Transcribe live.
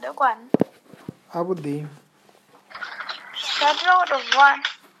The one. How would they? That road of one.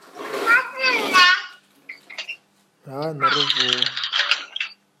 Naruvu.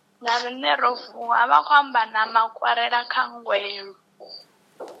 Naruvu. Abakwamba namakwarela kangwelu.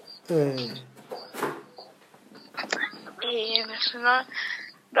 Sino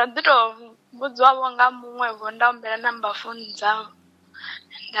ndodiro budzwa bonga mumwe vonda mbera namba phone dzavo.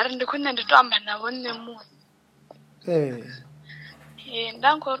 Ndari ndikune nditoamba navo nemu.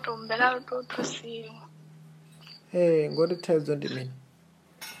 Ndangotombela totosiwa. Ngoti taidzo ndimini.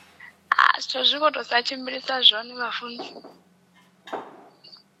 Zvikotosachimbirisa zvone vafundi.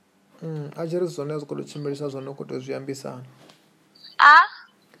 Achiri zvone zvikotochimbirisa zvone kutozviyambisana.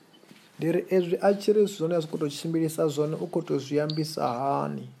 Ndiri ezvi achiri zvone zvikotochimbirisa zvone ukotozviyambisa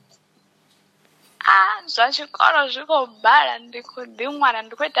hani. Zvachikoro zvikobhala ndikodimwara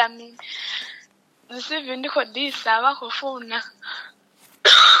ndikuita mini. Zvisivi ndikodisa vakufuna.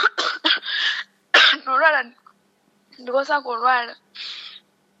 Norwara ndikosakurwara.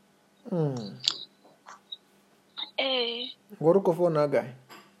 Ngori kufona gai?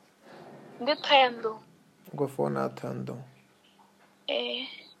 Ndithendo. Kufona thendo.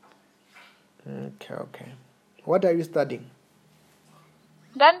 Okay. What are you studying?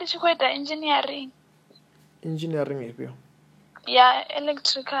 Ndandichikuita engineering. Engineering is you? Yeah,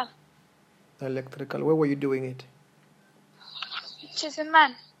 electrical. Electrical. Where were you doing it?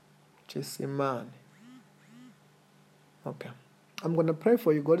 Chisimani. Okay. I'm going to pray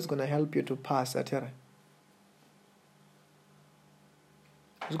for you. God is going to help you to pass that here.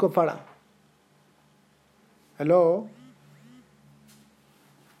 Let's go further. Hello?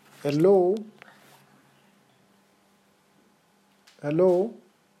 Hello? Hello?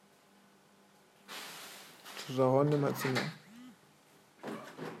 Tuzahone matsina.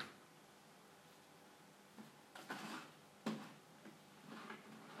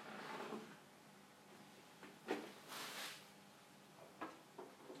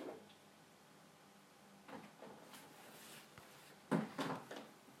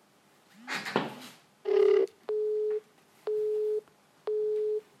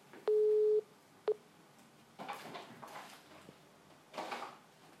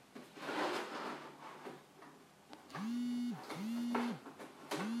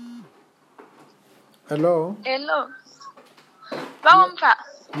 Hello? Hello. Vampa.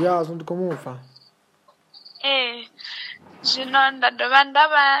 Yeah, ndikumufa. Zvino ndadova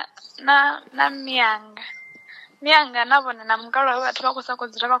ndava na mianga. Mianga navona namukalo wevatu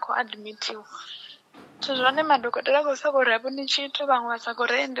vakusakodzera vakuadmitiwa. Zvone madhokodhera kusakurapa nichitu vamwe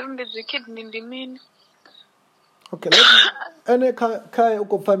vasakurendi rundi kidney ndimini. Okay, let me kai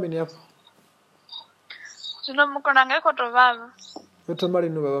ukofamini yapo. Zvino mukona ngaikotovava. Yotomari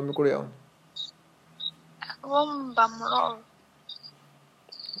no baba mikuru yawo. Vomba murovo.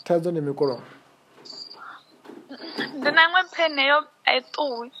 Tadzo ne mikuru. Ndinamwe phene yo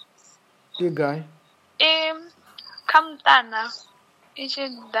aituwi. Igai. Kamtana.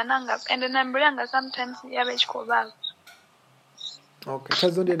 Ichidananga and nambilanga sometimes yabe chikobala. Okay,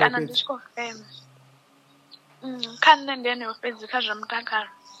 tadzo ndi Kana ndichikofema. Kanne ndene ofedzika zvamutakara.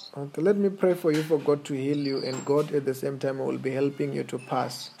 Okay, let me pray for you for God to heal you, and God at the same time will be helping you to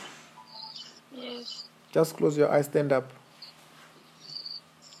pass. Yes. Just close your eyes, stand up.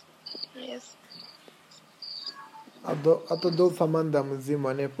 Yes. Atodo famanda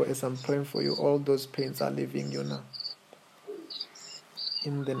mzima nepo, as I'm praying for you, all those pains are leaving you now.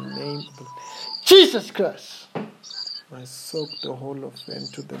 In the name of Jesus Christ, I soak the whole of them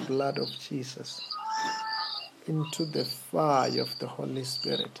into the blood of Jesus, into the fire of the Holy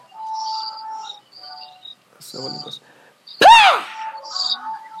Spirit. That's the Holy Ghost.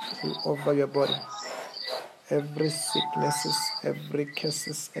 Over your body. Every sicknesses, every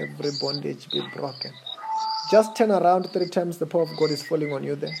curses, every bondage be broken. Just turn around 3 times. The power of God is falling on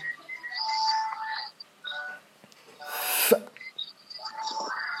you there.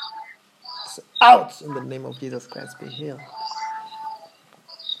 Out in the name of Jesus Christ. Be healed.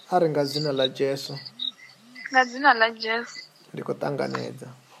 Arengazina la Jesu. Ngadzina la Jesu. Ndikotanganedza.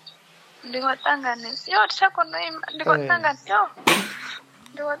 Ndikotanganedza. Yo tichakonoima. Ndikotanganedza. Yo.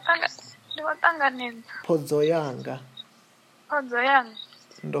 Ndikotanganedza. Podzo yanga.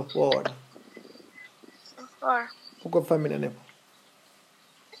 Ndopora. Uko family nepo.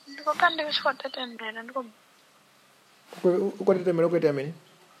 Ndikokande kuchikotetendera ndiko. Uko tetemera kuita mini?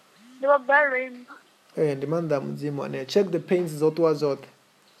 Ndiko barremba. Ndimanda mzimu ane. Check the pains zotuwa zote.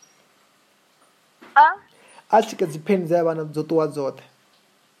 Achika zipains z'abana zotuwa zote.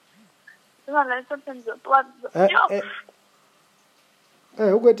 Ndimanda izo pains zotuwa zote.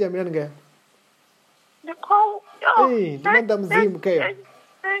 Uko tia mini nge? Ndiko. Yo. Ndimanda mzimu kayo.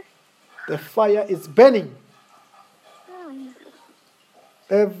 The fire is burning.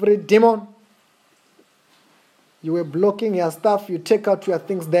 Every demon, you were blocking your stuff, you take out your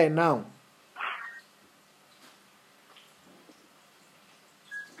things there now.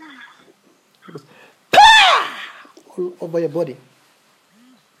 All over your body.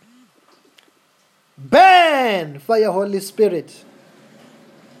 Burn, fire, Holy Spirit.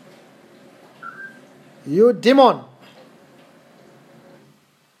 You demon,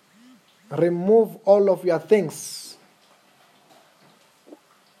 remove all of your things.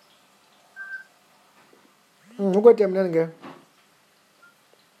 Ugote mnenge.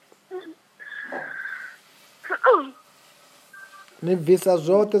 Ni visa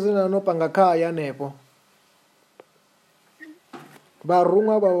zote zinanopanga kaya nepo.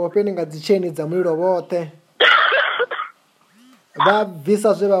 Varunga vavopeni nga dzicheni dza mulilo vote. Va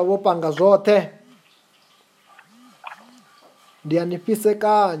visa zwe vavopanga zote. Ndianipise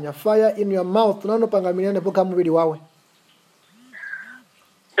kanya, fire in your mouth, nanopanga miliyane nepo kama muvili wawe.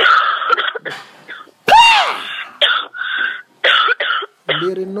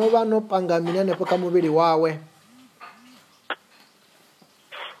 Ndiri nova nopanga miliyane nepo kama muvili wawe.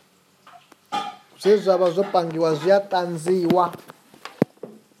 Zvezvava zvopangiwa zviyatanziwa.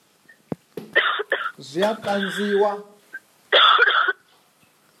 Zviyatanziwa.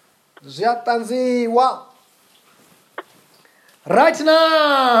 Zviyatanziwa. Right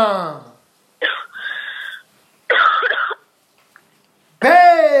now.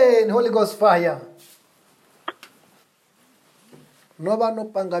 Pain, Holy Ghost fire. Nova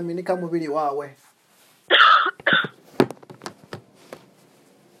nopanga minika muvili wawe.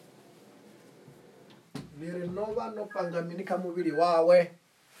 Niri nova nopanga minika muvili wawe.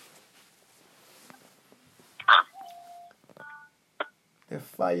 The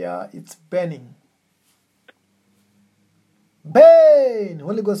fire, it's burning. Burn,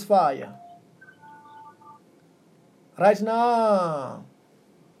 Holy Ghost fire. Right now.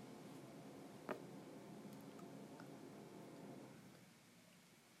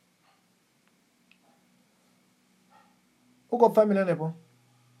 Uko family nepo?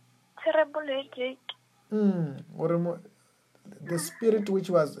 Terrible headache. The spirit which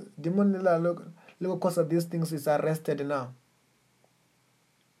was demon level cause of these things is arrested now.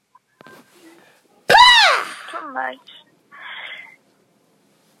 Too much.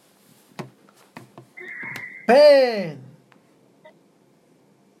 Pain.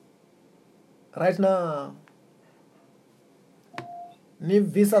 Right now. Ni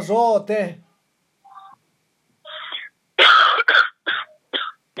visa zote.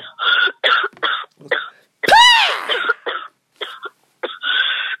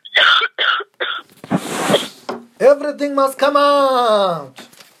 Everything must come out.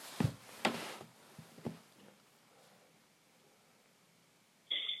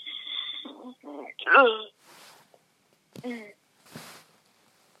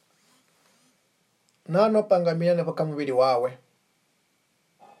 Nanopanga miliyane nepo kama muvili wawe.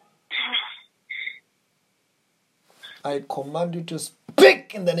 I command you to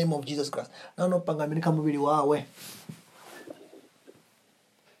speak in the name of Jesus Christ. Nanopanga miliyane kama muvili wawe.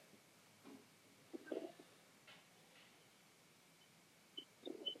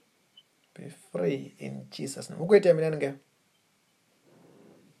 Be free in Jesus' name. Ukwete miliyane nge?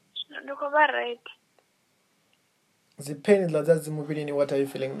 Ndiko ba right. The pain is like muvili. What are you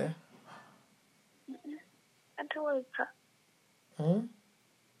feeling there? Atiweza.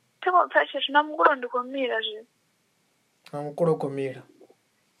 Tiko pachiri namukuro ndikomira zvi. Namukuro komira.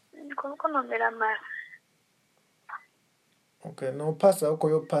 Ndikonomira mara. Okay, no pasa uko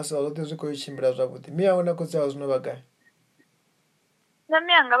yo pasa olote zviko yochimbira zvakuti. Miyaona kuti zvinovagai.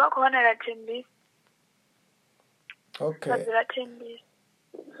 Nami anga vakuonera tembisi. Okay. Vadzira tembisi.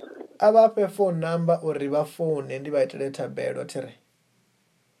 Avape phone number uri vafone ndi vaitire tabelo tiri.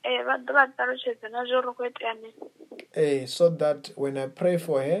 Vadova taruchedza nazvo rokuita ne. So that when I pray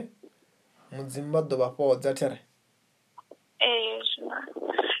for her, mudzimba dovapodza tiri.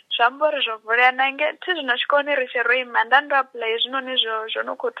 Zvambori zvovhura nange tizvinochikoneresha roima ndandoapply zvino nezvo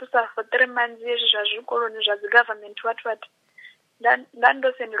zvonokotusa for 3 months izvi zvazvikoloni zvadzi-government what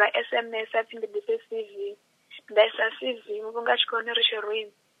ndandosendera SMS apindidise CV ndaisa CV mukungachikoneresha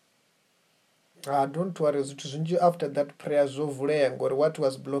roima. Don't worry, after that prayer zovhura ngori what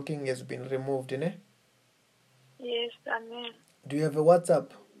was blocking has been removed, ne? Yes, amen. Do you have a WhatsApp?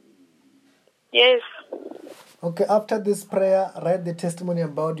 Yes. Okay, after this prayer, write the testimony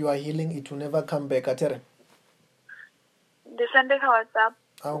about your healing. It will never come back. Atere? The Sunday WhatsApp.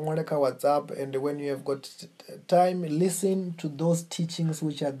 I want to WhatsApp, and when you have got time, listen to those teachings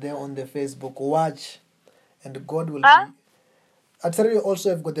which are there on the Facebook. Watch, and God will. Atari also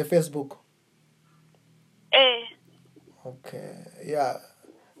have got the Facebook. Okay, yeah.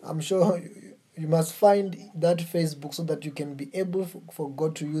 I'm sure you must find that Facebook so that you can be able for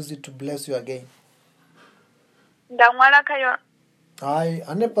God to use it to bless you again. Ndamwala kayo. Hayi,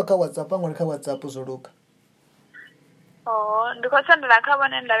 anepaka WhatsApp angoleka WhatsApp uzoluka. Oh, ndikosandala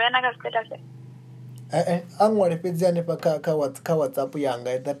kabone ndabena ka status. Angwale pedzi anepaka ka WhatsApp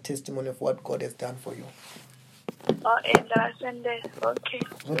yanga, that testimony of what God has done for you. Oh, ndasende. Okay.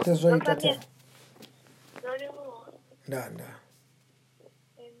 Zote zoita te. Ndanda. Ndanda.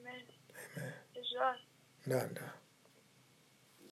 Amen. Amen. Is yours. Ndanda.